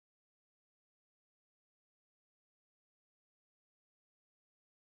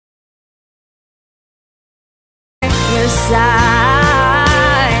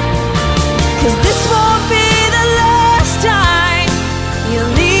side. 'Cause this won't be the last time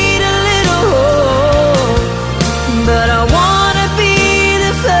you'll need a little hope. But I wanna be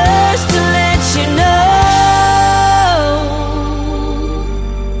the first to let you know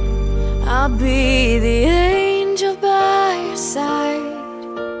I'll be the angel by your side.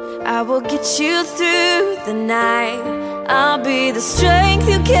 I will get you through the night. I'll be the strength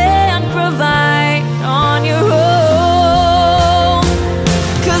you can't provide on your own.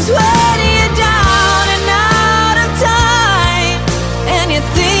 'Cause when you're down and out of time and you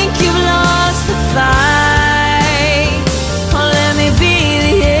think you've lost the fight, oh, let me be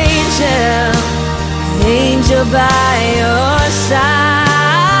the angel by your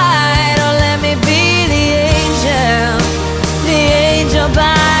side. Oh, let me be the angel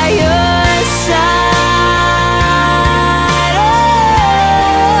by your side.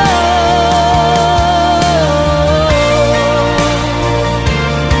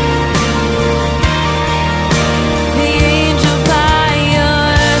 The angel by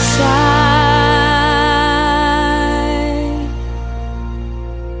your side.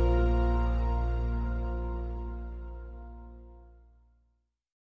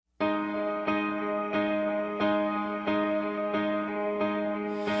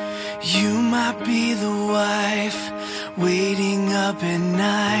 You might be the wife waiting up at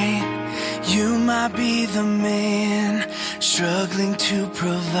night. You might be the man struggling to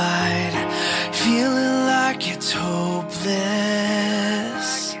provide, feeling like it's hopeless.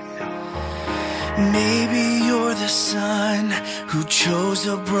 Maybe you're the son who chose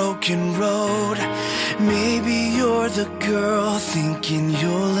a broken road. Maybe you're the girl thinking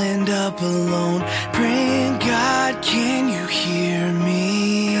you'll end up alone, praying, God, can you hear me?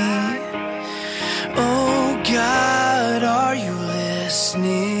 Oh God, are you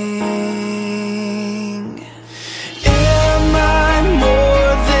listening? Am I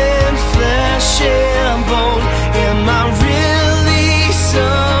more than flesh and bone? Am I really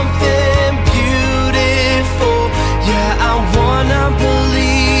something beautiful? Yeah, I wanna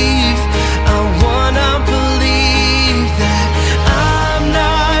believe that I'm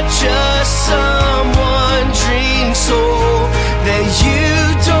not just some wandering soul that you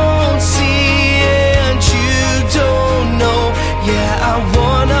don't see and you don't know. Yeah, I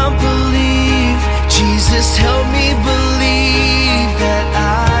wanna believe. Jesus, help me believe that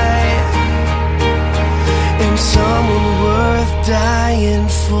I am someone worth dying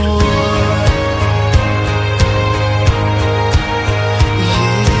for.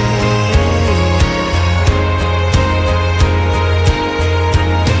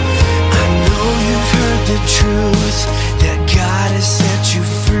 I know you've heard the truth that God has set you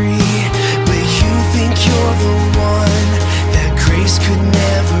free, but you think you're the one that grace could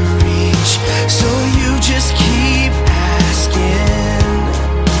never reach. So you just keep asking,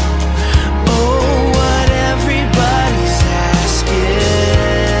 oh, what everybody's asking.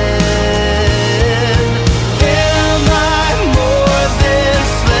 Am I more than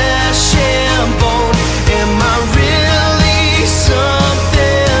flesh and bone? Am I really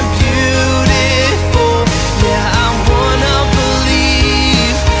something beautiful? Yeah, I wanna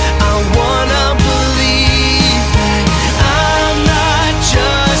believe that I'm not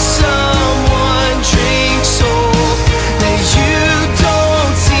just some wandering soul that you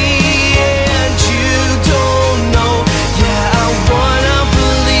don't see and you don't know. Yeah, I wanna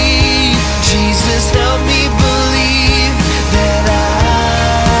believe. Jesus, help me believe that I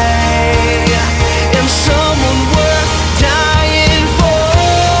am someone worth dying for.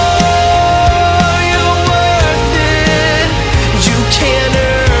 You're worth it. You can't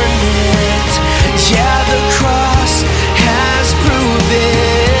earn it. Yeah, the cross has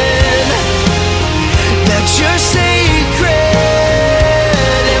proven that you're sacred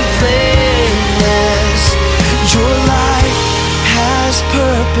and blameless. Your life has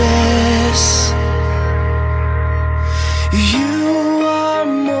purpose. You are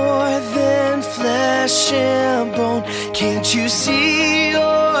more than flesh and bone. Can't you see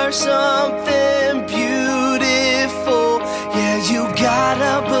you're something beautiful? Yeah, you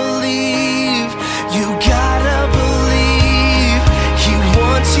gotta believe. You gotta believe. He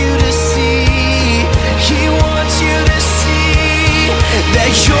wants you to see. He wants you to see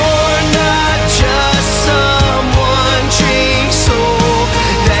that you're not just some wandering soul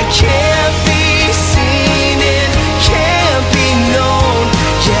that can't be seen and can't be known.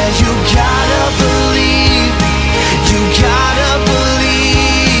 Yeah, you gotta believe. You gotta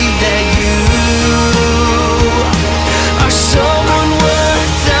believe that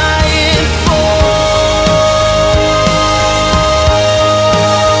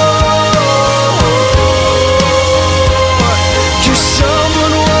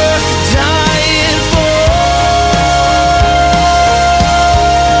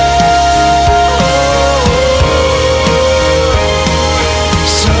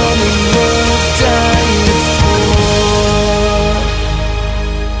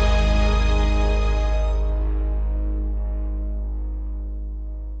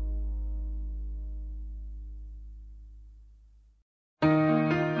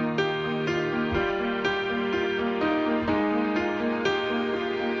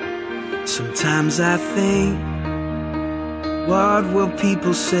Sometimes I think, what will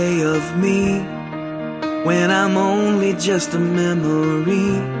people say of me when I'm only just a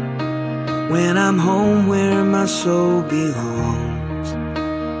memory, when I'm home where my soul belongs?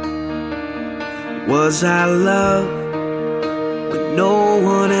 Was I loved when no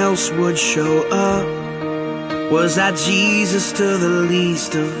one else would show up? Was I Jesus to the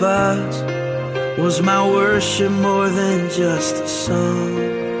least of us? Was my worship more than just a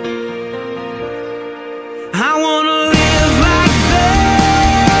song? I wanna live like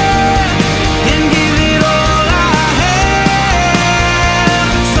that and give it all I have,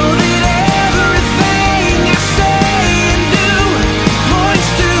 so that everything I say and do points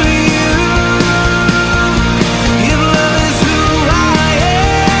to you. If love is who I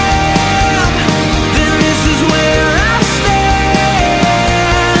am, then this is where I stand,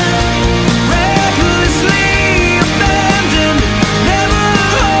 recklessly abandoned, never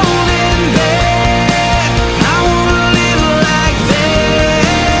holding back. I wanna live like that.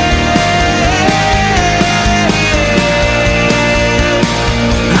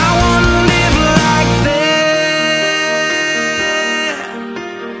 I wanna live like that.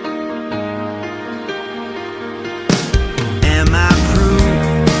 Am I proof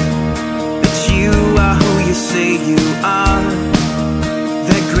that you are who you say you are?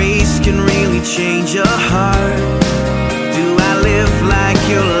 That grace can really change your heart? Do I live like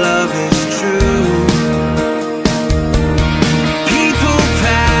your love is true? People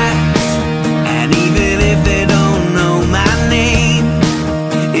pass, and even if they don't know my name,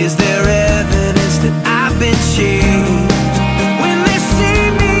 is there evidence that I've been changed? When they see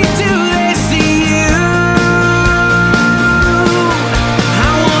me, do they see you?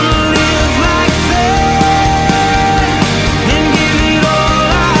 I wanna live like that and give it all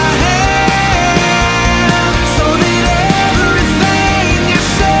I have, so that everything I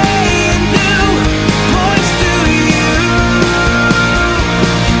say and do points to you.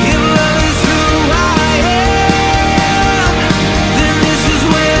 If love is who I am, then this is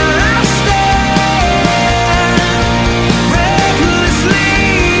where I stand, recklessly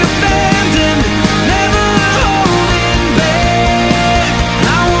abandoned, never holding back.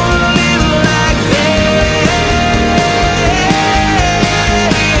 I wanna live like that.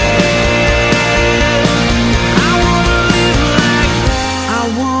 I wanna live like that. I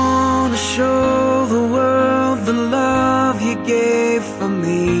wanna show the world the love you gave for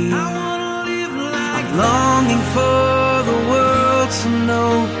me. I wanna live like I'm longing for the world to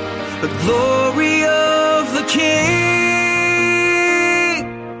know the glory of the King.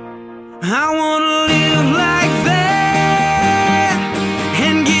 I wanna live like that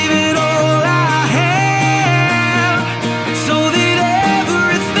and give it all I have, so that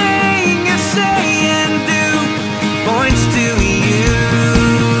everything I say and do points to you.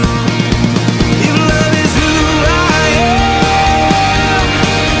 If love is who I am,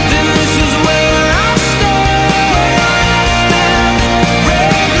 then this is where I stand,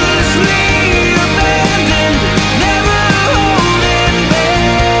 recklessly abandoned, never holding back.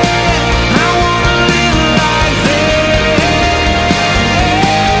 I wanna live like that.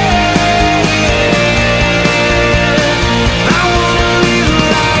 I wanna live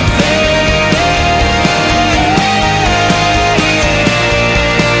like that.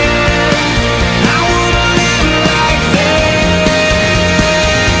 I wanna live like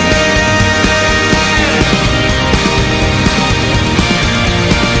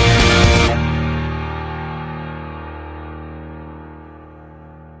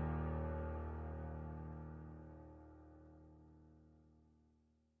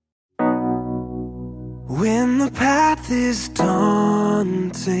When the path is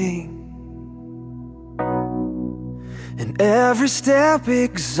daunting and every step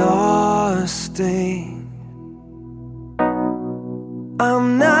exhausting,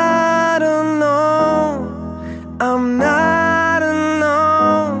 I'm not alone, I'm not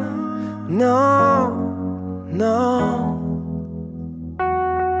alone, no, no.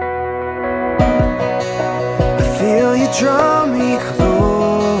 I feel you draw me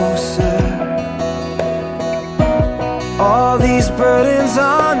closer, all these burdens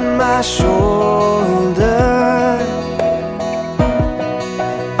on my shoulder.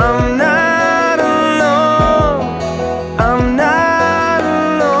 I'm not alone, I'm not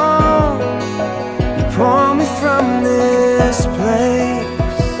alone. You pull me from this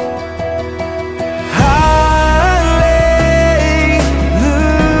place.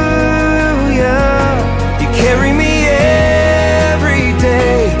 Hallelujah. You carry me every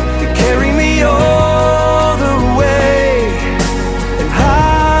day, you carry me all the way. And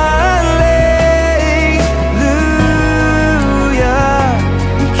hallelujah.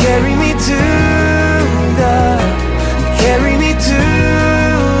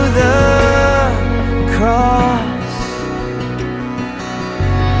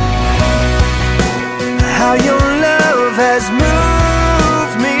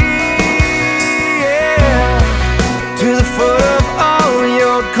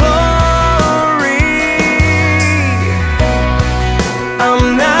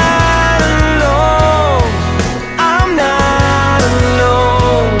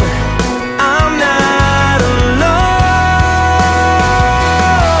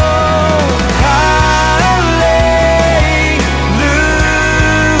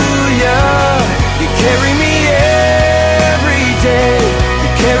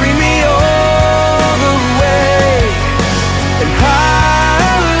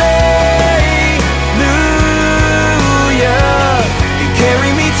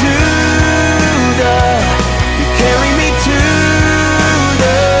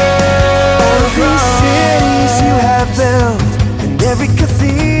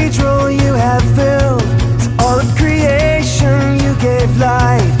 cathedral you have filled. To all of creation you gave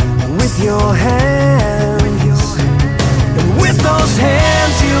life with your hands. And with those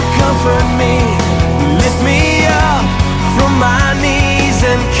hands you comfort me. You lift me up from my knees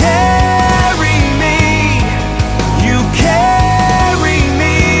and carry me. You carry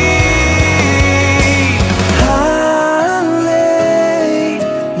me.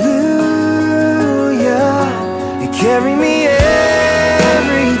 Hallelujah. You carry me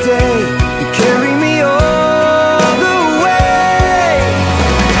every day. You carry me all the way.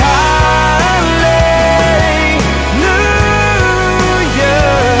 Hallelujah.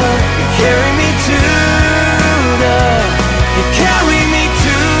 You carry me to the, you carry me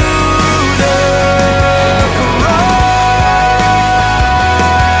to the cross.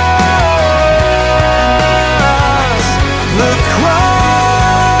 The cross.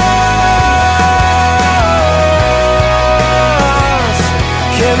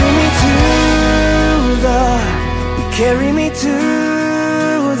 Carry me to the, you carry me to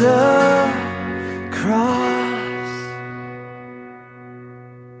the cross.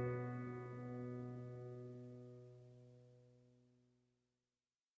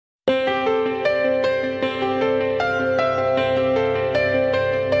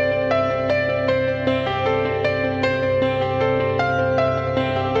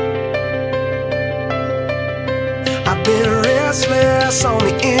 I've been restless on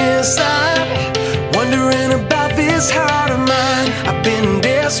the inside, wondering about this heart of mine. I've been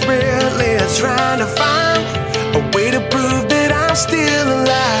desperately trying to find a way to prove that I'm still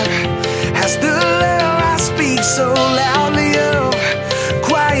alive. Has the love I speak so loudly of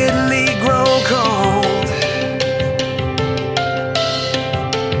quietly grown cold?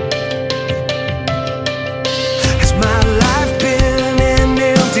 Has my life been an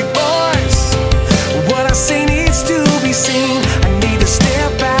empty voice? What I say needs to be seen. I need to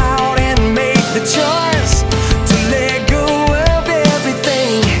step out and make the choice to let go of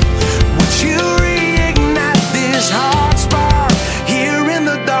everything. Would you reignite this heart spark here in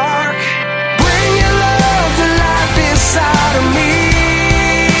the dark? Bring your love to life inside of me.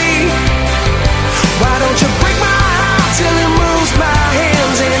 Why don't you break my heart till it moves my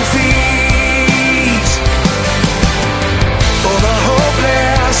hands and feet? For the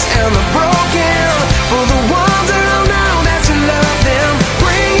hopeless and the broken, for the ones that don't know that you love them,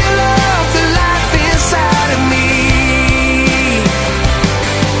 bring your love to life inside of me.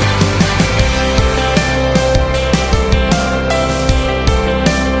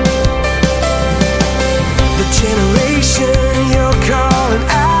 The generation you're calling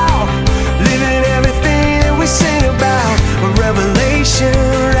out, living everything that we sing about, a revelation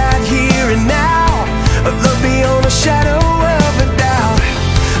right here and now, a love beyond a shadow of a doubt.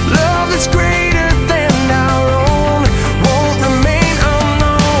 Love that's greater than our own won't remain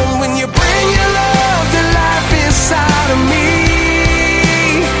unknown. When you bring your love to life inside of me,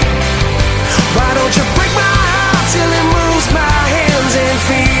 why don't you break my heart till it moves my hands and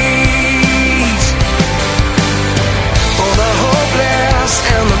feet? For the hopeless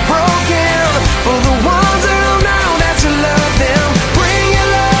and the broken, for the ones that don't know that you love them, bring your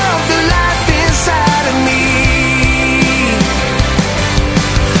love to life inside of me.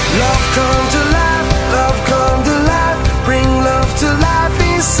 Love come to life, love come to life, bring love to life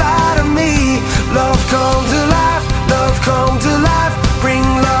inside of me. Love come to life, love come to life, bring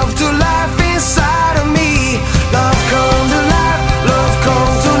love to life inside of me. Love come to life, love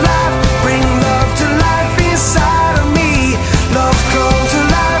come to life, bring love to life inside of me. Love come to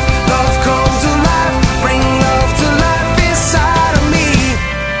life, love come to life, bring love to life inside of me.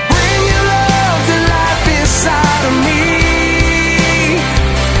 Bring your love to life inside of me.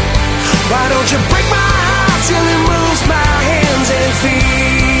 Why don't you break my heart till it moves my hands and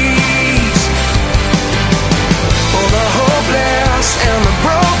feet? For the hopeless and the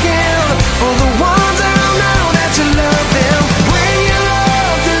broken, for the ones that don't know that you love them, bring your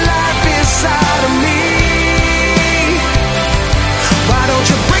love to life inside of me. Why don't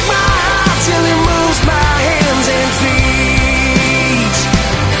you break my heart till it moves my hands and feet?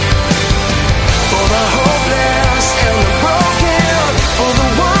 For the hopeless and the broken, for the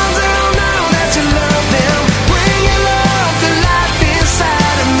ones that don't know that you love them, bring your love to life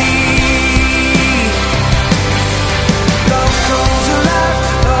inside of me. Love come to life,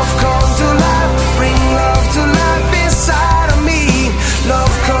 love come to life, bring love to life inside of me.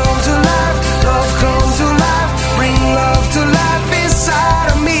 Love come to life, love come to life, bring love to life inside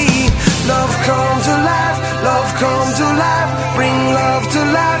of me. Love come to life, love come to life, bring love to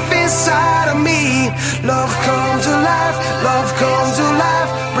life inside of me. Love come to life, love come to life,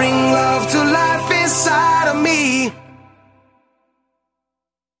 bring love to life inside of me.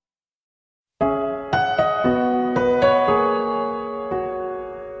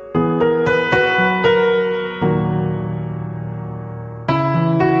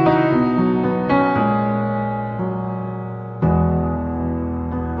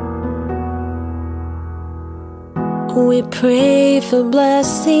 We pray for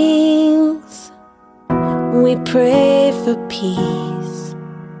blessings, we pray for peace,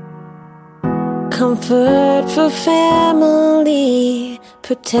 comfort for family,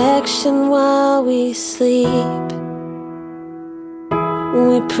 protection while we sleep.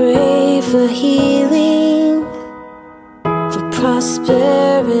 We pray for healing, for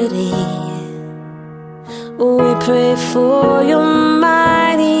prosperity. We pray for your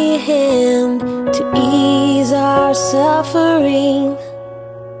mighty hand to ease our suffering.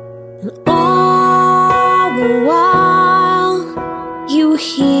 And all the while, you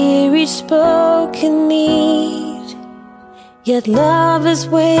hear each spoken need. Yet love is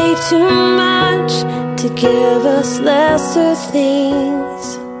way too much to give us lesser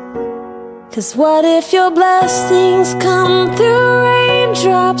things. 'Cause what if your blessings come through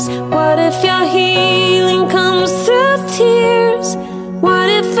raindrops? What if your healing comes through tears? What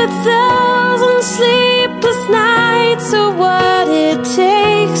if 1,000 sleepless nights are what it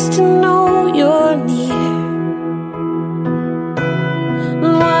takes to know you're near?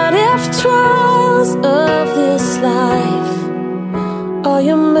 What if trials of this life are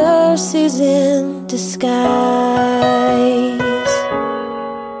your mercies in disguise?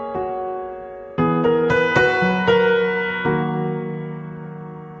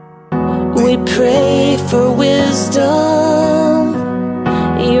 We pray for wisdom,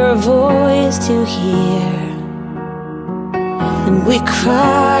 your voice to hear. And we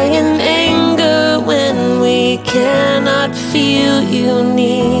cry in anger when we cannot feel you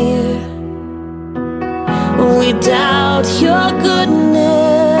near. We doubt your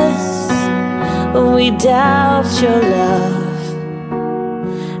goodness, we doubt your love,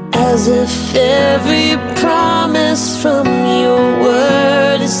 as if every promise from your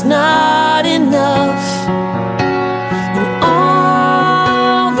word is not enough. And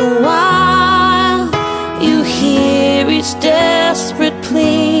all the while, you hear each desperate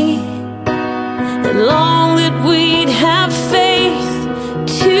plea, and long that we'd have faith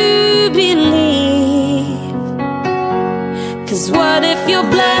to believe. 'Cause what if your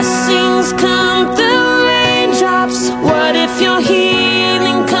blessings come through raindrops? What if your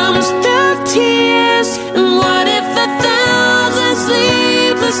healing comes through tears? And what if 1,000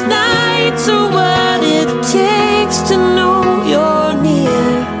 sleepless nights are what it takes to know you're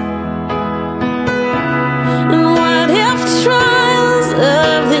near? And what if trials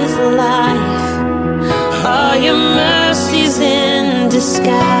of this life are your mercies in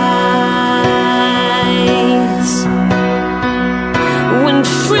disguise? When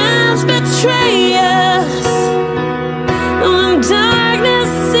friends betray us, when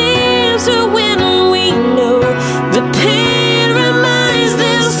darkness seems to win, we know the pain reminds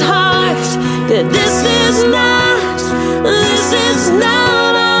this heart that this is not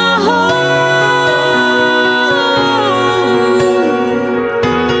our home.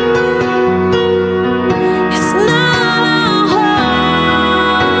 It's not our home.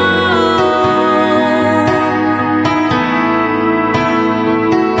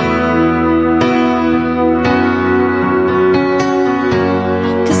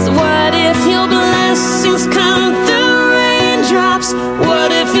 'Cause what if your blessings come through raindrops? What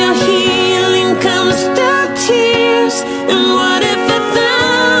if your healing comes through tears? And what if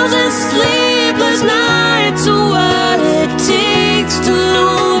 1,000 sleepless nights are what it takes to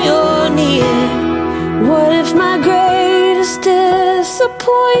know you're near? What if my greatest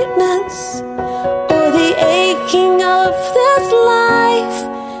disappointments, or the aching of this life,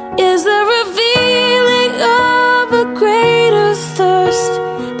 is the revealing of a greater thirst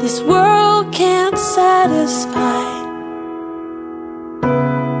this world can't satisfy?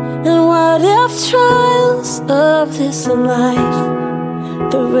 And what if trials of this life,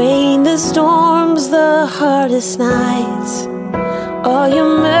 the rain, the storms, the hardest nights, are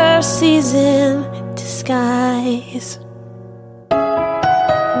your mercies in disguise?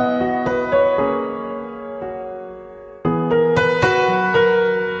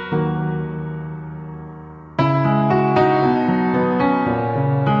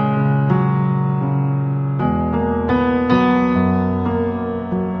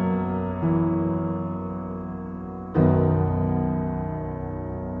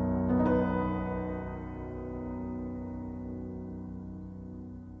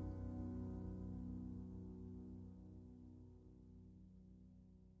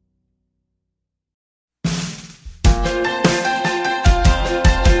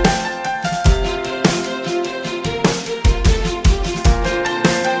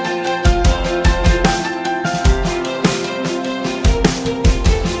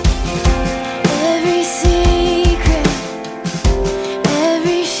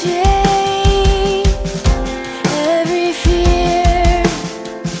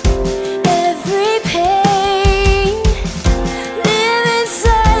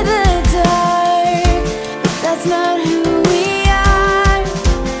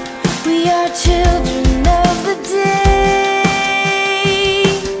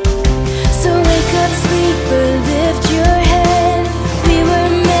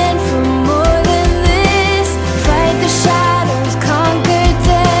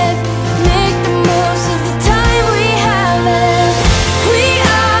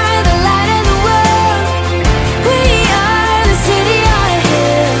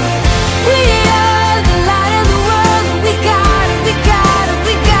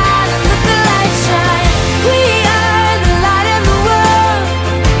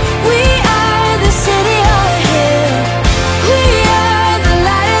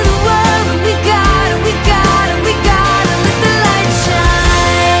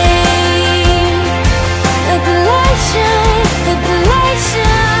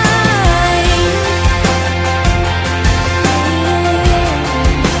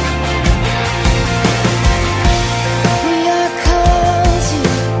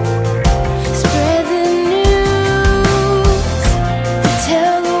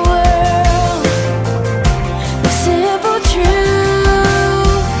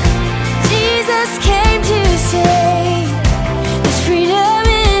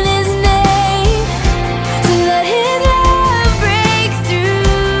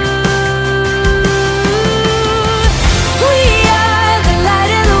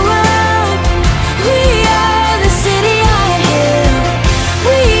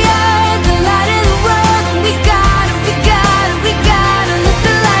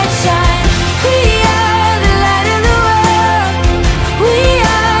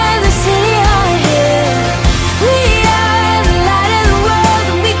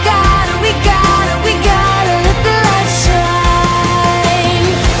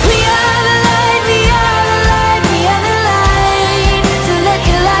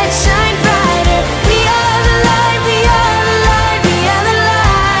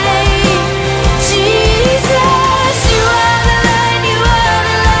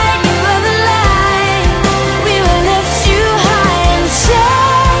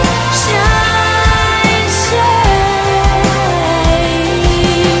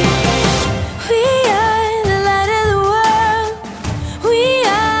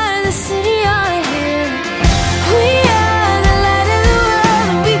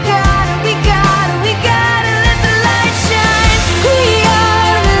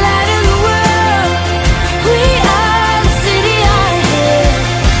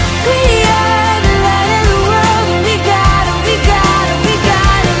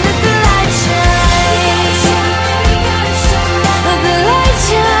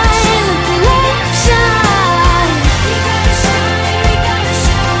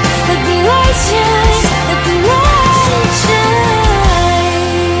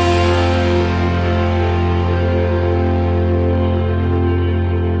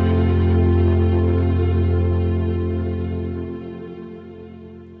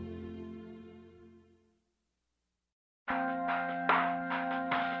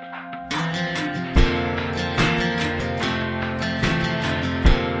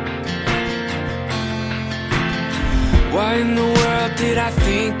 How in the world did I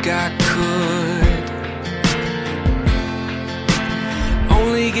think I could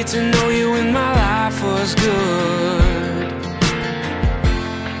only get to know you when my life was good?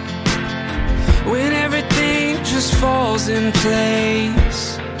 When everything just falls in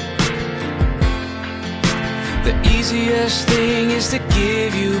place, the easiest thing is to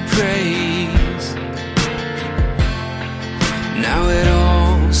give you praise. Now it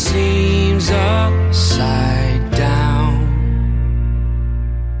all seems upside down,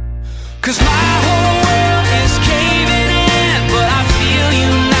 'cause my whole world is caving in, but I feel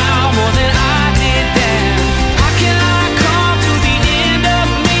you now more than I did then. How can I come to the end of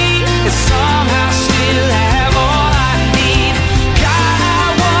me and somehow still have all I need? God, I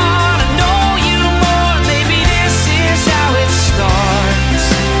wanna know you more. Maybe this is how it starts.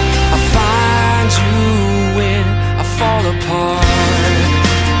 I find you when I fall apart.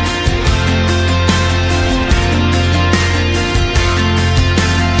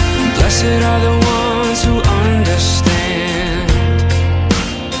 Blessed are the ones who understand.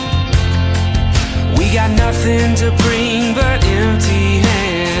 We got nothing to bring but empty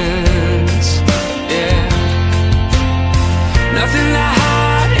hands. Yeah, nothing to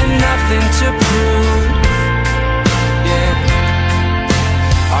hide and nothing to prove. Yeah,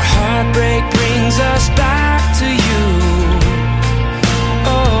 our heartbreak brings us back to you.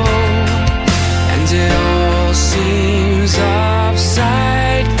 Oh, and it all seems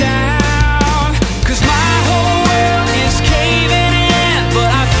upside down, 'cause my whole world is caving in, but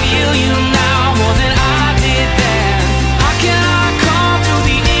I feel you now more than I did then. How can I come to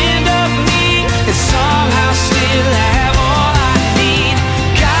the end of me and somehow still have all I need?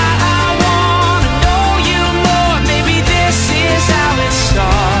 God, I wanna know you more. Maybe this is how it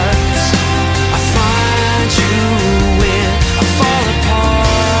starts. I find you when I fall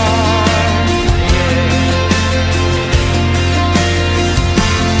apart. Yeah.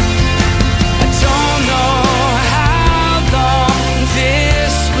 I don't know how long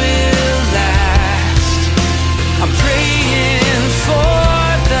this will last. I'm praying for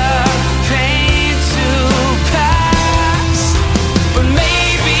the pain to pass, but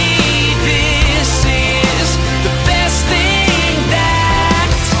maybe this is the best thing that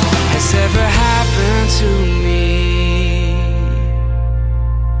has ever happened to me.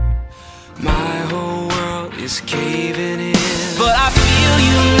 My whole world is caving in, but I feel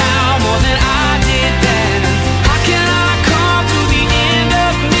you now more than I did then. How can I come to the end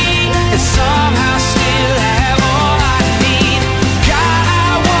of me and somehow still have all I need? God,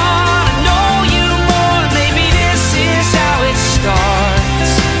 I wanna know you more. Maybe this is how it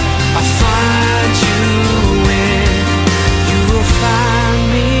starts. I find you when you will find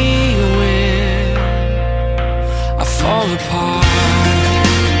me when I fall apart.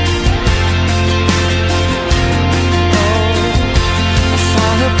 I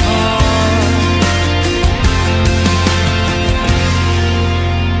fall apart.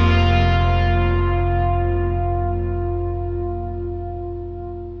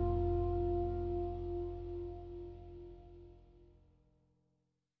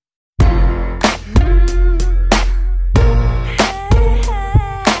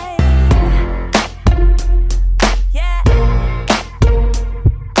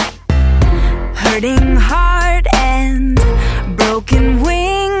 Hurting heart and broken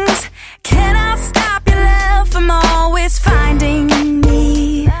wings. Can I stop your love from always finding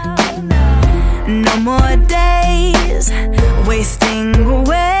me? No more days wasting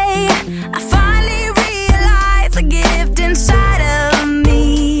away. I finally realize the gift inside of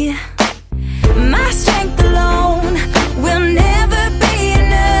me. My strength alone will never be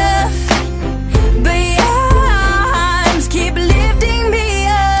enough, but your arms keep lifting me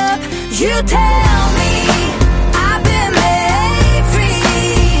up. You tell me I've been made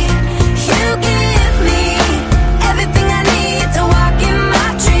free. You give me everything I need to walk in my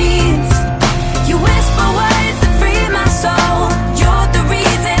dreams. You whisper words that free my soul. You're the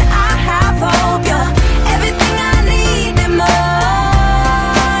reason I have hope. You're everything I need and more.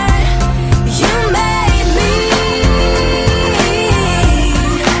 You made me.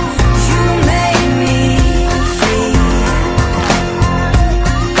 You made me free.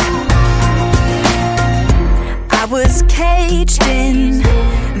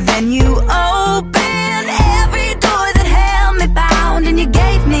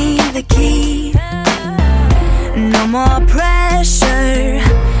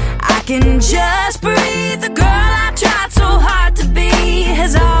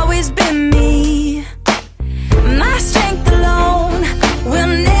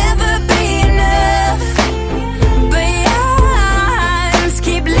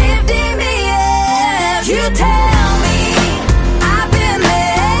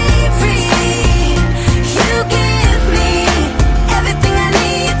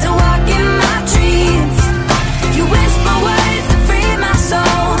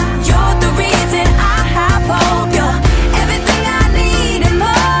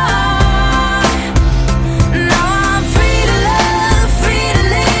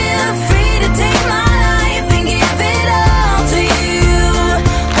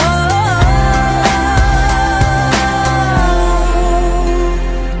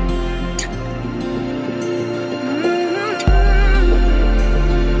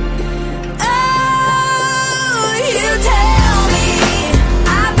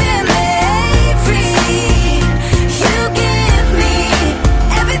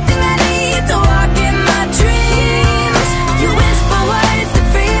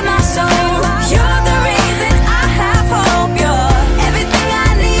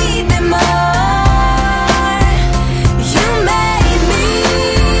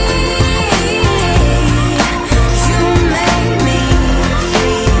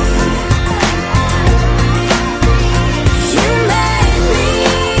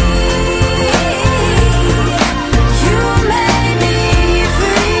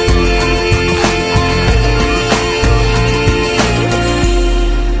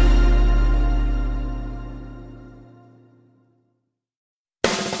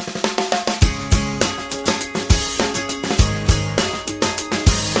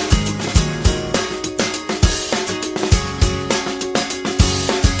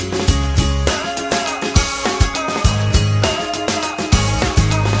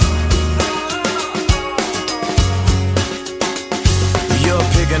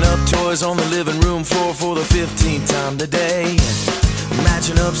 living room floor for the 15th time today.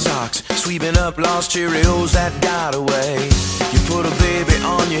 Matching up socks, sweeping up lost Cheerios that got away. You put a baby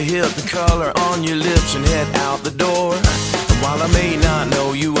on your hip, the color on your lips, and head out the door. And while I may not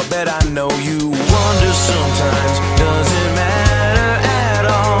know you, I bet I know you. Wonder sometimes, does it matter at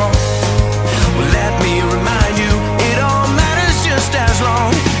all? Well, let me remind you, it all matters just as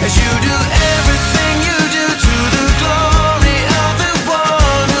long as you do everything you do to the glory of the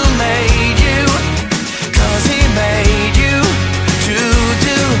one who made you. 'Cause he made you to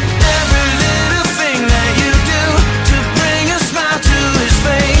do every little thing that you do to bring a smile to his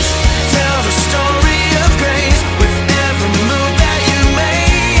face. Tell the story of grace with every move that you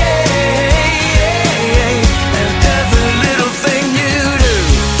make, and every little thing you do.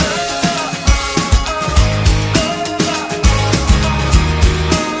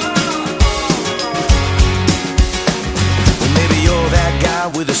 Well, maybe you're that guy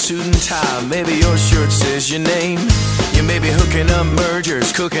with a suit and tie. Maybe your shirt says your name. You may be hooking up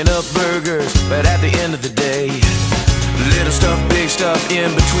mergers, cooking up burgers, but at the end of the day, little stuff, big stuff,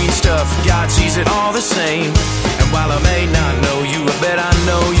 in between stuff, God sees it all the same. And while I may not know you, I bet I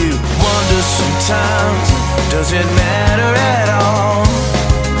know you. Wonder sometimes, does it matter at all?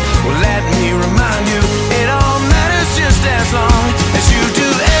 Well, let me remind you, it all matters just as long as you do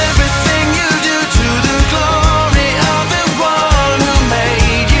everything you do to the glory of the one who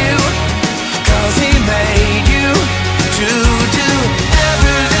made you. 'Cause he made you to do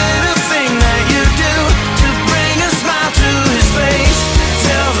every little thing that you do to bring a smile to his face.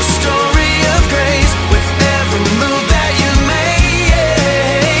 Tell the story of grace with every move that you make,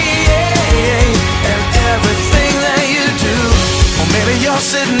 and everything that you do. Or maybe you're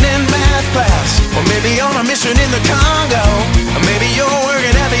sitting in math class, or maybe on a mission in the Congo, or maybe you're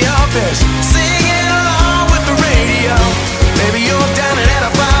working at the office, singing along with the radio. Maybe you're dining at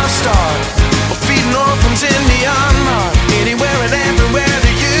a 5-star, or feeding orphans in Myanmar. Anywhere and everywhere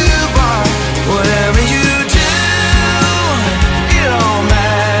that you are, whatever you do, it all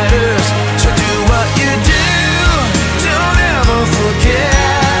matters. So do what you do, don't ever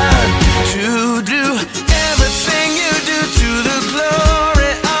forget to do everything you do to the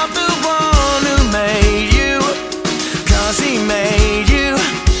glory of the one who made you. 'Cause he made you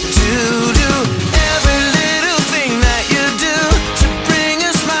to do every little thing that you do to bring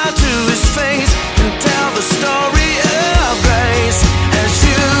a smile to his face and tell the story of grace as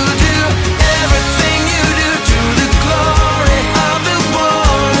you do everything you do to the glory of the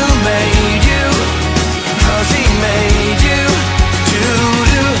one who made you. 'Cause he made you to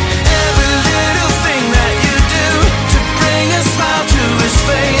do every little thing that you do to bring a smile to his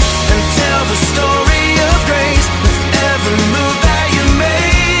face and tell the story of grace with every move that you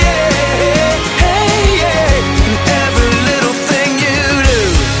make, and every little thing you do.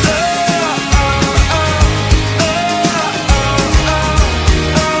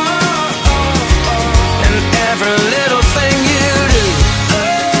 And every little thing you do.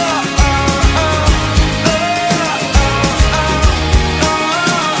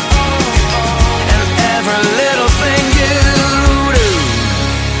 And every little thing you do.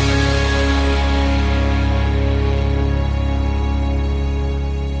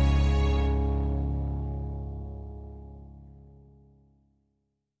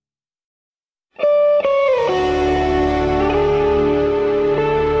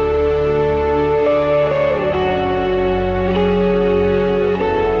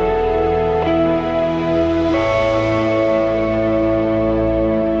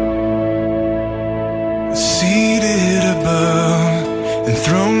 Seated above,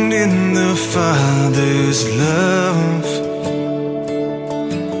 enthroned in the Father's love,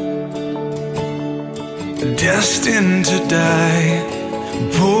 destined to die,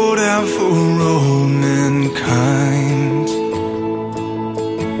 poured out for all mankind.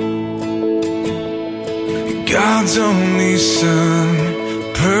 God's only Son,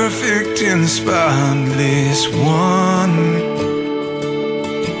 perfect and spotless one.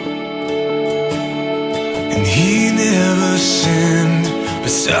 And he never sinned,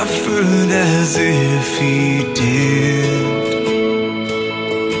 but suffered as if he did.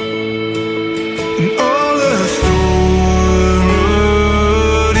 And all authority,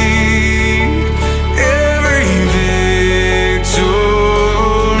 every victory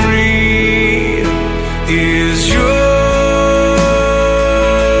is yours.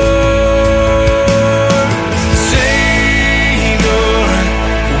 Savior,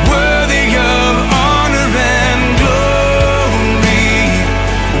 worthy of honor and glory,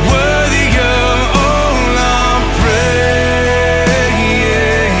 worthy of all our praise.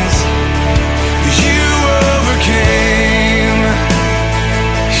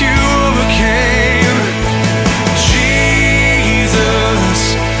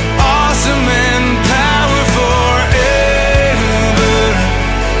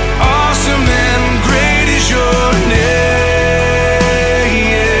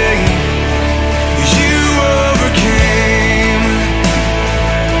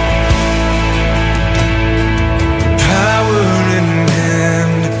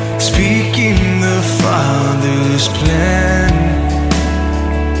 Father's plan.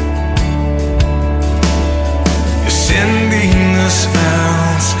 You're sending us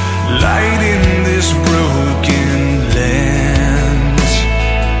out, light in this broken land.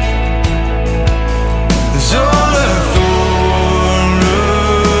 There's all authority,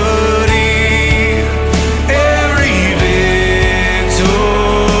 every victory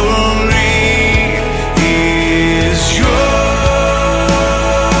is yours.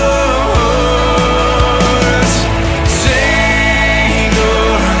 Savior,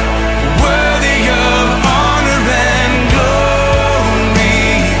 worthy of honor and glory,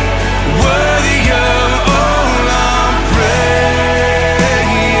 worthy of all our praise.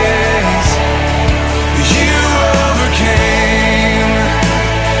 You overcame,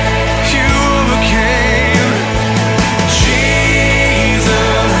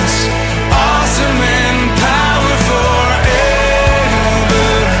 Jesus, awesome and powerful forever.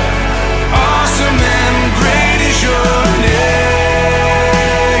 Awesome and great is your name.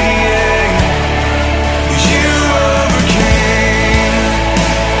 You overcame,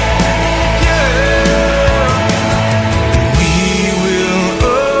 We will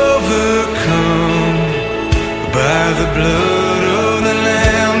overcome by the blood of the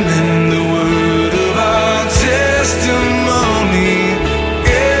Lamb and the word of our testimony.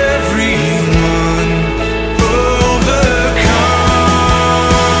 Everyone overcome.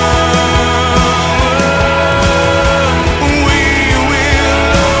 We will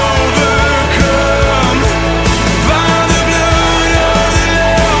overcome by the blood of the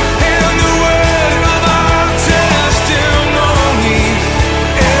Lamb and the word of our testimony.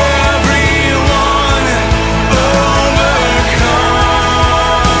 Everyone overcome.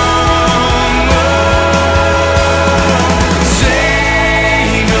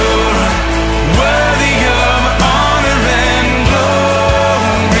 Savior, worthy of honor and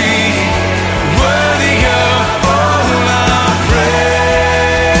glory, worthy of all our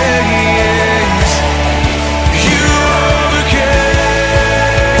praise. You overcame,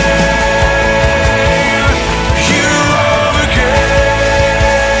 you overcame,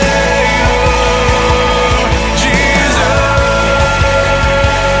 Jesus,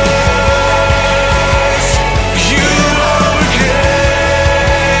 you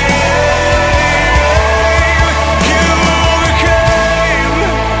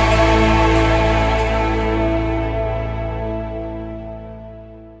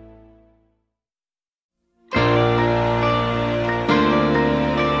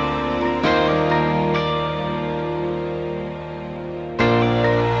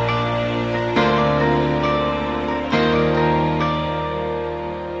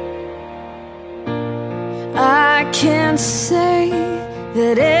I can't say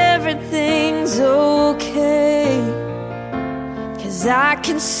that everything's okay, 'cause I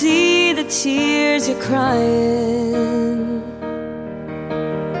can see the tears you're crying.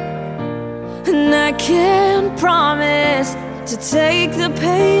 And I can't promise to take the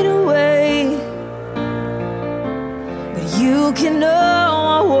pain away, but you can know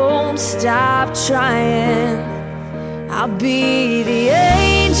I won't stop trying. I'll be the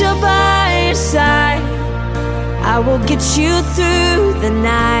angel by your side, I will get you through the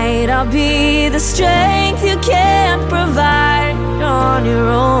night. I'll be the strength you can't provide on your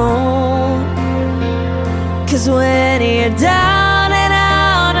own. 'Cause when you're down and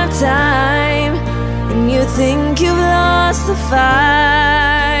out of time, and you think you've lost the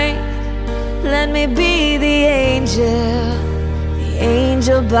fight, let me be the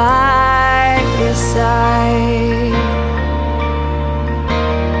angel by your side.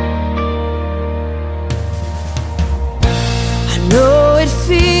 know it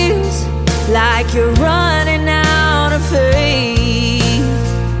feels like you're running out of faith,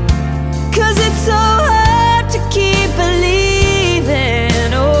 'cause it's so hard to keep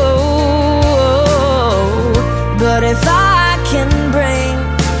believing. Oh, but if I can bring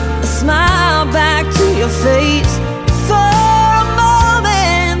a smile back to your face for a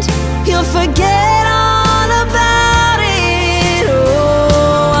moment, you'll forget all about it.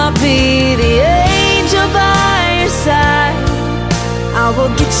 Oh, I'll be the angel by your side, I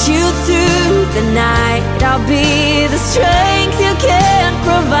will get you through the night. I'll be the strength you can't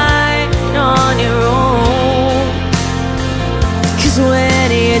provide on your own. 'Cause when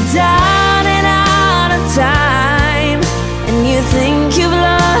you're down and out of time, and you think you've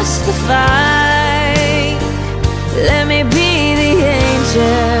lost the fight, let me be the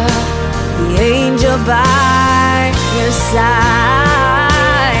angel by your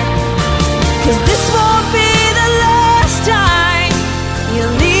side. 'Cause this won't be the last time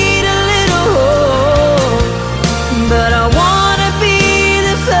you'll need a little hope, but I wanna be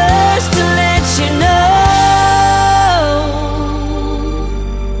the first to let you know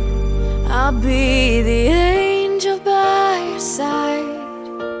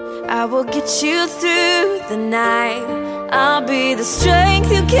you through the night. I'll be the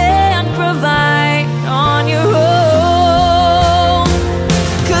strength you can't provide on your own.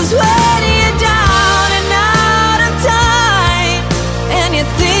 'Cause when you're down and out of time, and you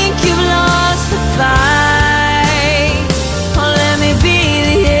think you've lost the fight, oh, let me be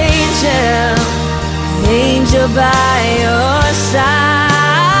the angel by your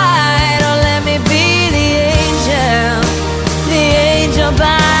side. Oh, let me be the angel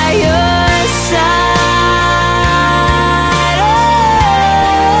by your side.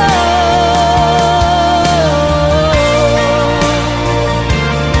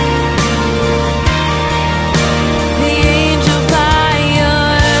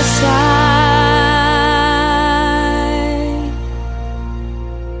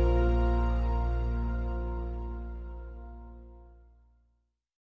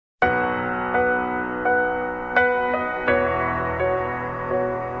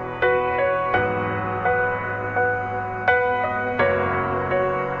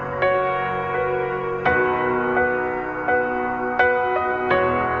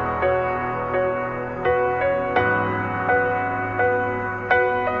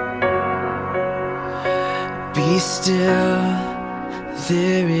 Be still,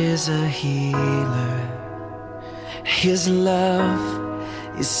 there is a healer. His love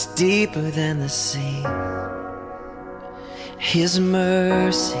is deeper than the sea. His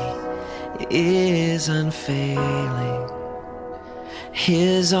mercy is unfailing.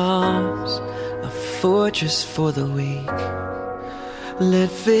 His arms a fortress for the weak.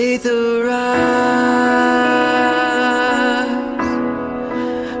 Let faith arise.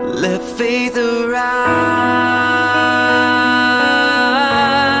 Let faith arise.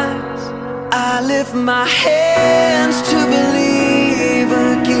 I lift my hands to believe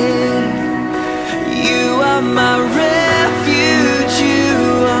again. You are my refuge, you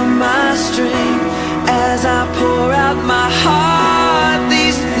are my strength. As I pour out my heart,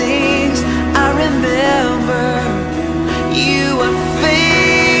 these things I remember. You are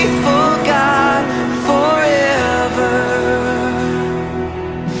faithful, God, forever.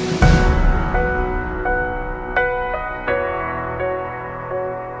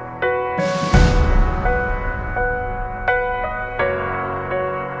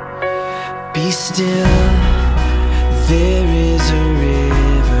 Be still, there is a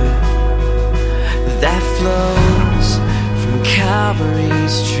river that flows from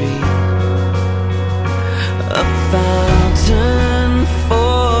Calvary's tree, a fountain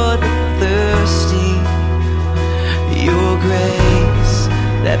for the thirsty. Your grace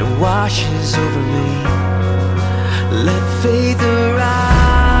that washes over me. Let faith arise.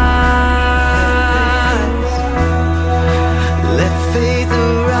 Let faith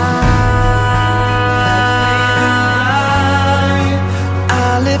arise. I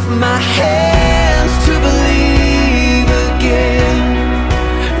lift my hands to believe again.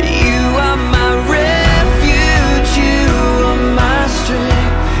 You are my refuge, you are my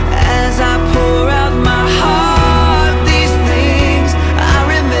strength. As I pour out my heart, these things I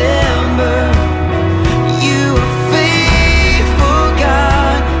remember. You are faithful, God.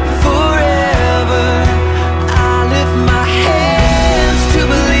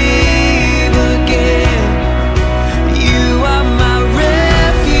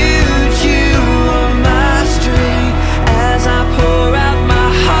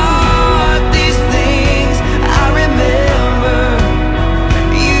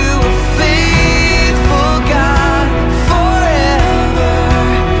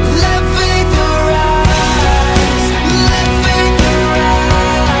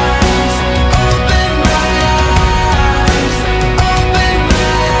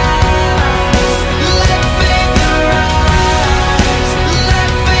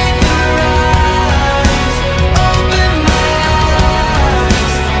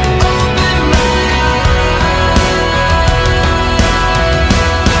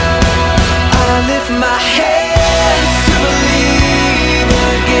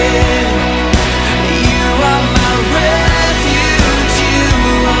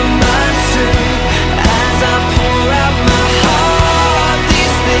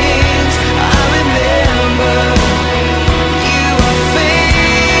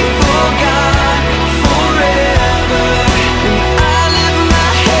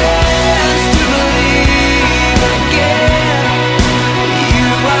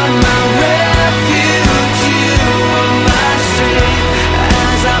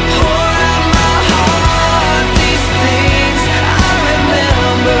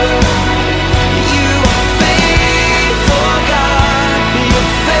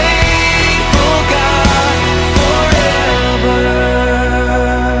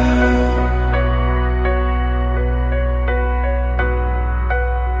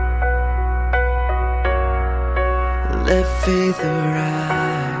 let faith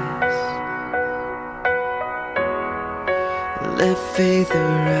arise. Let faith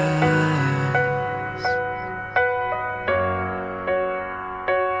arise.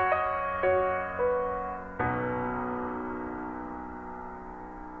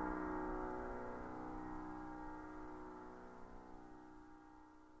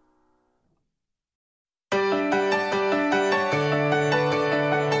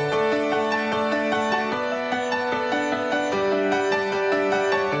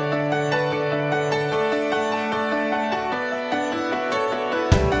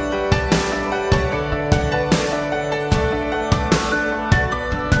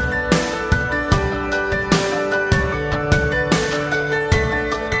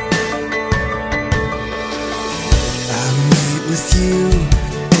 With you,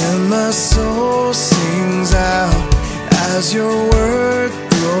 and my soul sings out as your word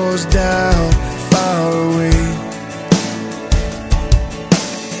throws down far away.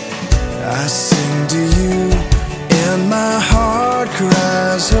 I sing to you, and my heart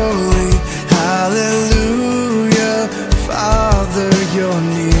cries holy, hallelujah, Father, you're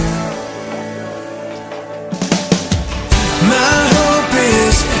near. My hope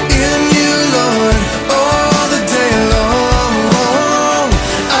is in you, Lord, all the day long.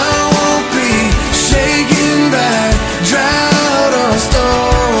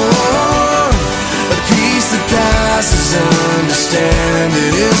 Understand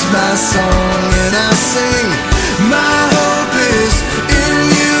it is my song, and I sing. My hope is in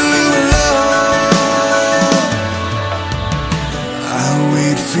you, Lord. I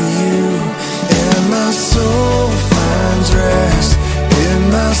wait for you, and my soul finds rest. In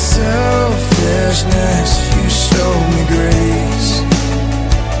my selfishness, you show me grace.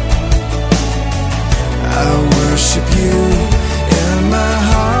 I worship you, and my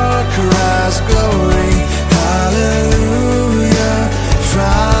heart cries glory. Hallelujah,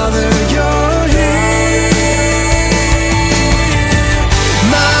 Father, you're here.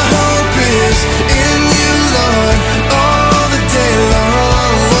 My hope is in you, Lord, all the day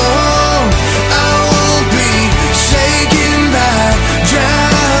long. I won't be shaken by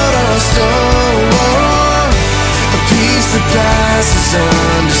drought or storm. A peace that passes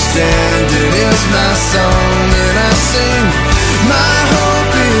understanding is my song, and I sing. My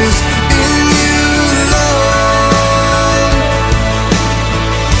hope is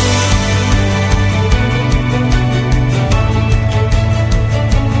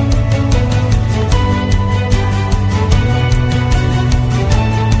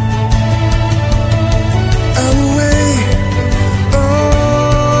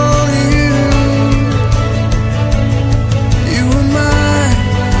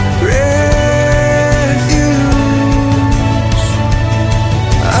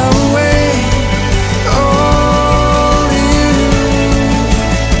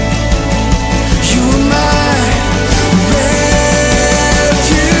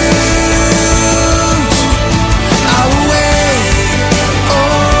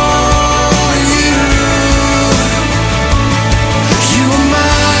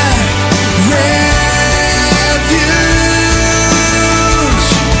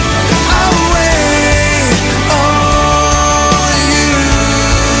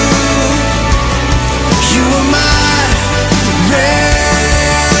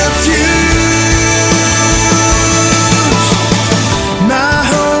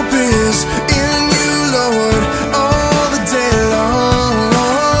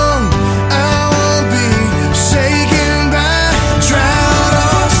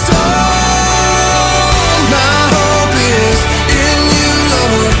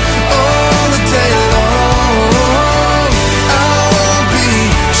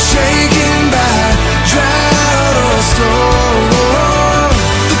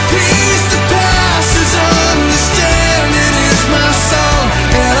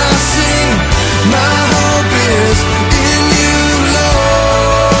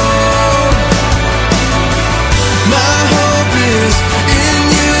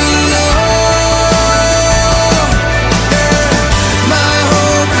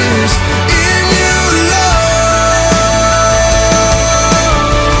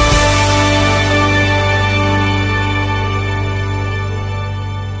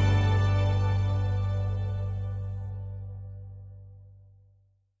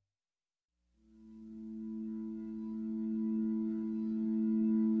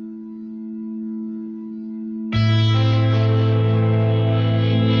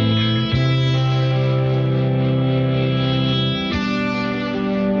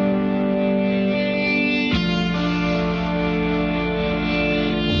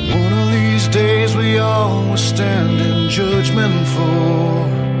days we all will stand in judgment for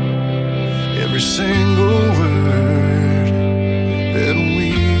every single word that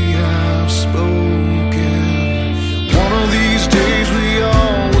we have spoken. One of these days we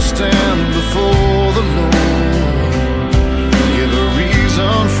all will stand before the Lord, give a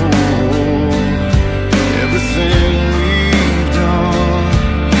reason for everything we've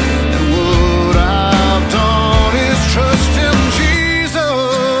done. And what I've done is trust in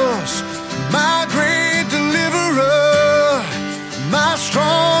Jesus, my great deliverer, my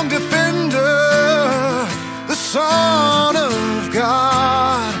strong defender, the Son of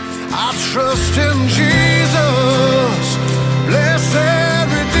God. I trust in Jesus, blessed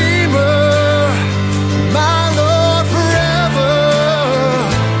Redeemer, my Lord forever,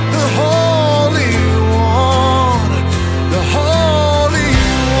 the Holy One, the Holy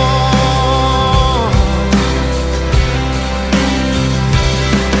One.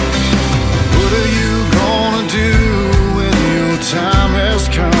 What are you gonna do when your time has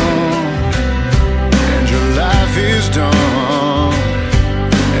come and your life is done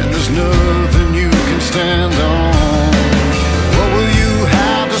and there's nothing you can stand on? What will you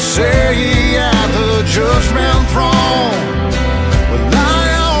have to say at the judgment throne? Well, I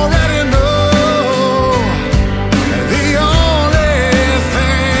already know the only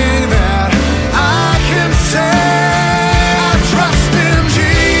thing that I can say. I trust in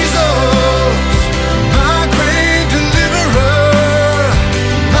Jesus, my great deliverer,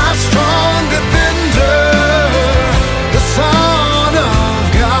 my strong defender, the Son of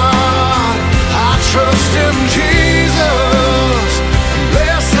God. I trust in Jesus,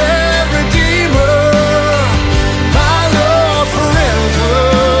 blessed Redeemer, my Lord forever,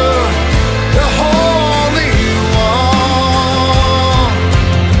 the Holy One.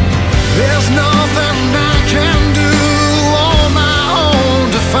 There's nothing I can do on my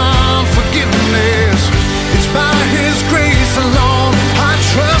own to find forgiveness. It's by His grace alone. I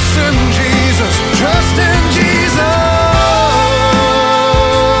trust in Jesus, trust in Jesus.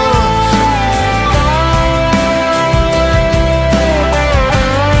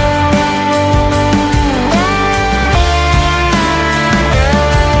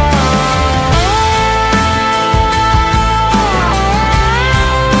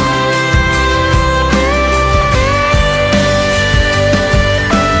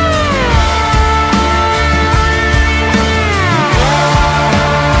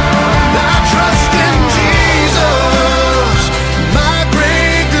 I trust in Jesus, my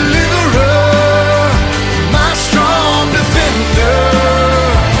great deliverer, my strong defender,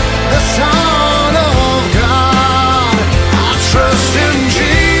 the Son of God. I trust in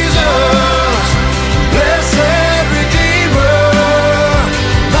Jesus, blessed Redeemer,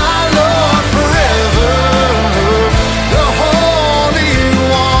 my Lord forever, the Holy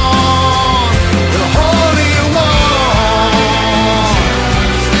One, the Holy One.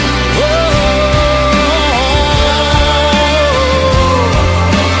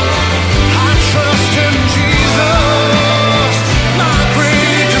 I trust in Jesus, my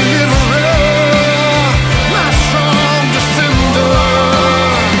great deliverer, my strong defender,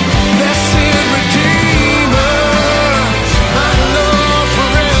 blessed Redeemer, my Lord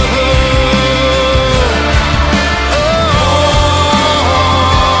forever.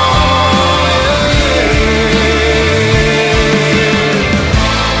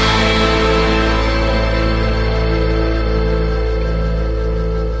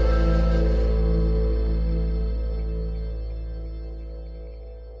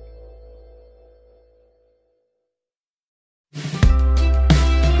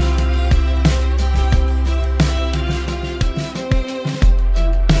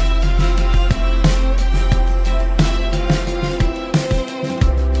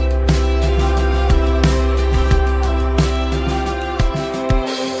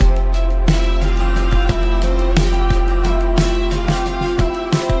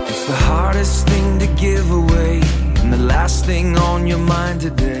 It's the hardest thing to give away, and the last thing on your mind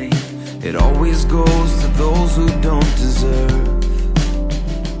today. It always goes to those who don't deserve.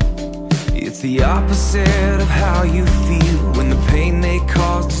 It's the opposite of how you feel when the pain they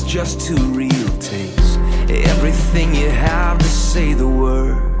caused is just too real. Takes everything you have to say the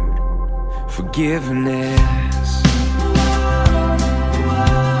word forgiveness.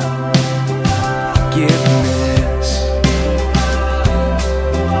 Forgiveness.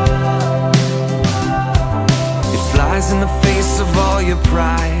 It flies in the face of all your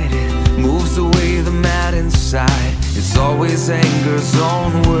pride. It moves away the mad inside. It's always anger's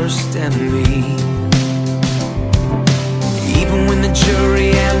own worst enemy. Even when the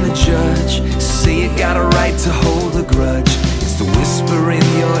jury and the judge say you got a right to hold a grudge, it's the whisper in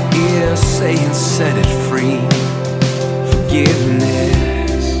your ear saying set it free. Forgiveness.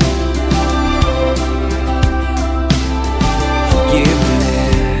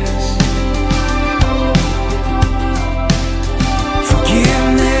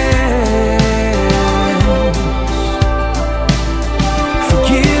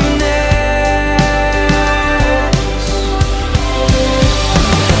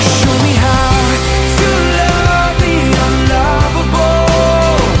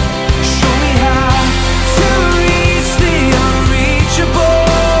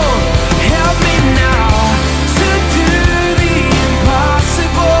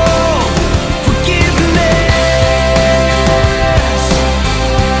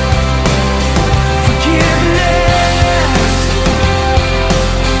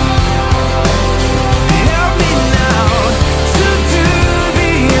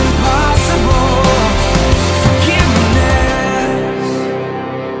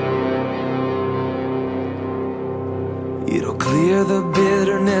 It'll clear the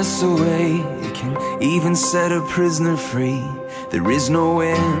bitterness away. It can even set a prisoner free. There is no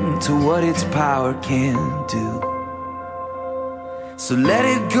end to what its power can do. So let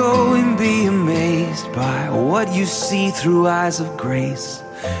it go and be amazed by what you see through eyes of grace.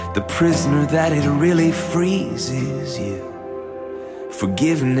 The prisoner that it really frees is you.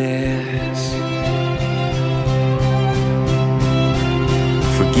 Forgiveness.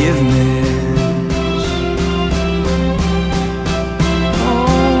 Forgiveness.